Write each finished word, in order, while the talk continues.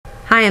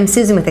Hi, I'm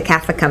Susan with the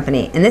Catholic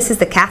Company, and this is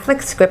the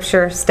Catholic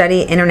Scripture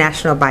Study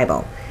International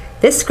Bible.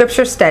 This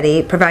scripture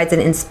study provides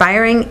an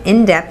inspiring,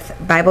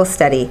 in-depth Bible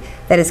study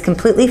that is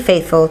completely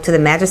faithful to the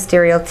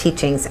magisterial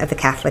teachings of the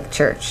Catholic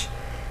Church.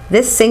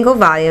 This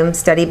single-volume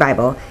study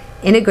Bible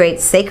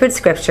integrates sacred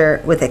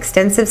scripture with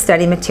extensive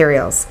study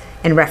materials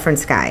and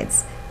reference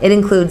guides. It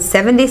includes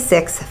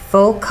 76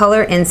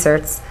 full-color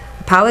inserts,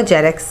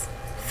 apologetics,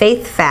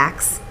 faith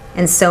facts,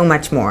 and so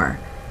much more.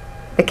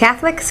 The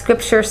Catholic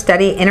Scripture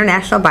Study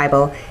International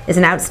Bible is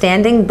an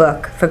outstanding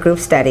book for group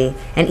study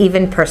and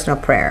even personal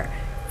prayer.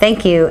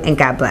 Thank you, and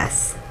God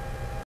bless.